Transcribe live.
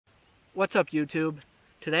What's up, YouTube?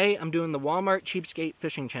 Today I'm doing the Walmart Cheapskate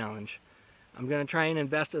Fishing Challenge. I'm going to try and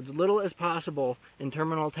invest as little as possible in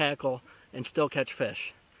terminal tackle and still catch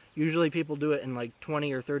fish. Usually people do it in like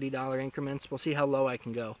 $20 or $30 increments. We'll see how low I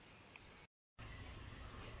can go.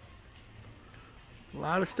 A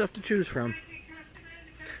lot of stuff to choose from.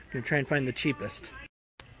 I'm going to try and find the cheapest.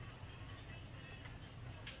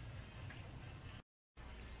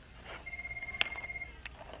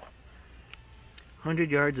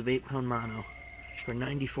 $100 yards of 8-pound mono for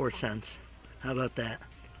 94 cents. How about that?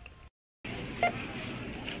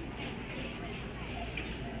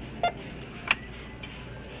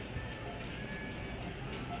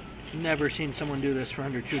 Never seen someone do this for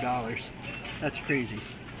under $2. That's crazy.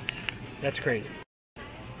 That's crazy.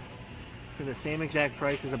 For the same exact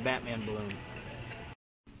price as a Batman balloon.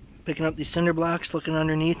 Picking up these cinder blocks, looking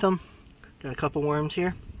underneath them. Got a couple worms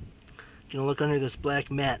here. Gonna look under this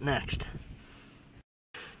black mat next.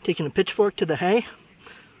 Taking a pitchfork to the hay.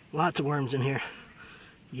 Lots of worms in here.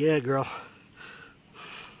 Yeah, girl.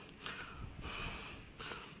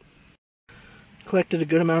 Collected a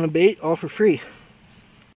good amount of bait, all for free.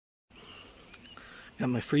 Got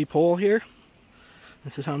my free pole here.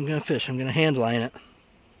 This is how I'm going to fish. I'm going to hand line it.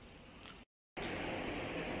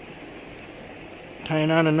 Tying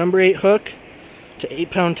on a number 8 hook to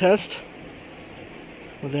 8-pound test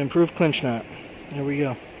with an improved clinch knot. There we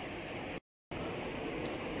go.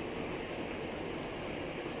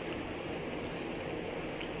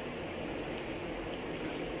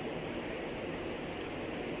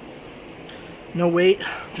 No weight,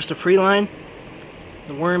 just a free line.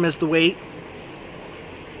 The worm is the weight.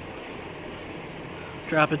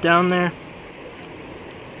 Drop it down there.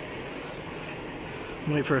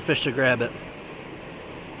 And wait for a fish to grab it.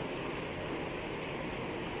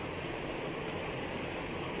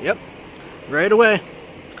 Yep, right away.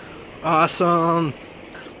 Awesome.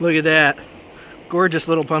 Look at that. Gorgeous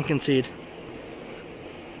little pumpkin seed.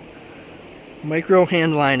 Micro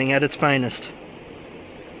hand lining at its finest.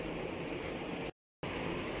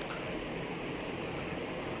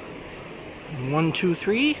 One, two,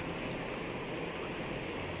 three.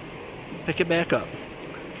 Pick it back up.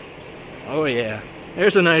 Oh yeah,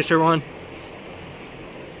 there's a nicer one.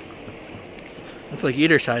 That's like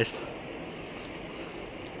eater sized.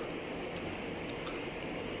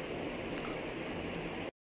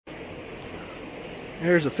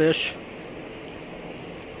 There's a fish.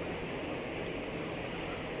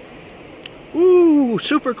 Ooh,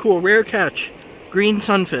 super cool, rare catch. Green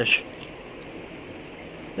sunfish.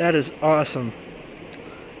 That is awesome.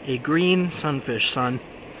 A green sunfish, son.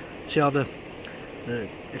 See all the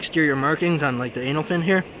exterior markings on like the anal fin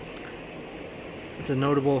here? It's a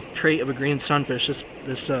notable trait of a green sunfish.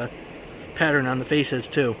 This pattern on the face is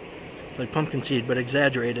too. It's like pumpkin seed, but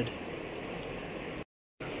exaggerated.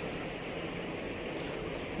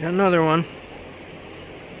 Got another one.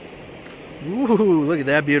 Ooh, look at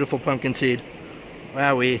that beautiful pumpkin seed.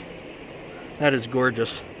 Wowee. That is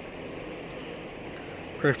gorgeous.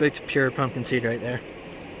 Perfect, pure pumpkin seed right there.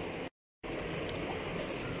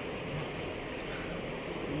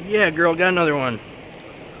 Yeah, girl, got another one.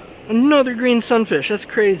 Another green sunfish. That's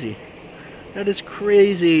crazy. That is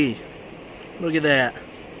crazy. Look at that.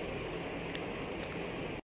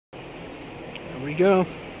 There we go.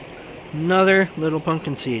 Another little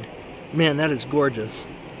pumpkin seed. Man, that is gorgeous.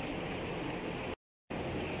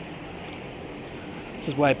 This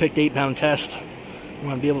is why I picked 8-pound test. I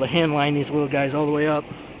want to be able to hand line these little guys all the way up.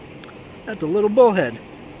 That's a little bullhead.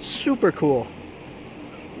 Super cool.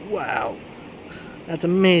 Wow. That's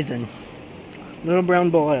amazing. Little brown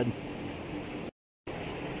bullhead.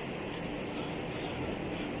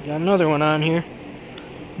 Got another one on here.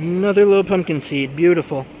 Another little pumpkin seed.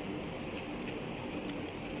 Beautiful.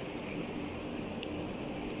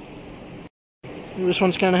 Ooh, this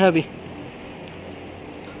one's kind of heavy.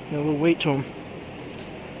 Got a little weight to him.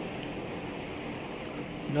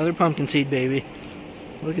 Another pumpkin seed, baby.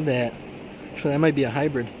 Look at that. Actually, that might be a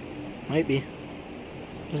hybrid. Might be.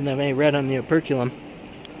 Doesn't have any red on the operculum.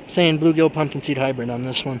 Saying bluegill pumpkin seed hybrid on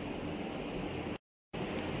this one.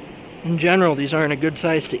 In general, these aren't a good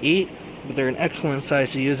size to eat, but they're an excellent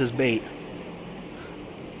size to use as bait.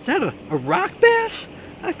 Is that a rock bass?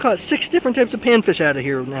 I've caught 6 different types of panfish out of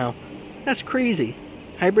here now. That's crazy.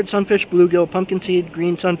 Hybrid sunfish, bluegill, pumpkin seed,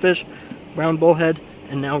 green sunfish, brown bullhead,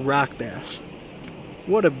 and now rock bass.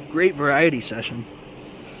 What a great variety session.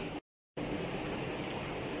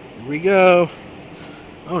 Here we go.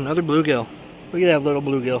 Oh, another bluegill. Look at that little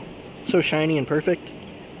bluegill. So shiny and perfect.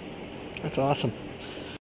 That's awesome.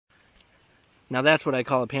 Now that's what I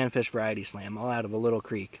call a panfish variety slam, all out of a little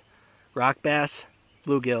creek. Rock bass,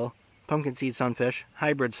 bluegill, pumpkinseed sunfish,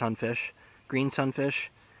 hybrid sunfish, green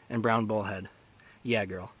sunfish, and brown bullhead. Yeah,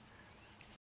 girl.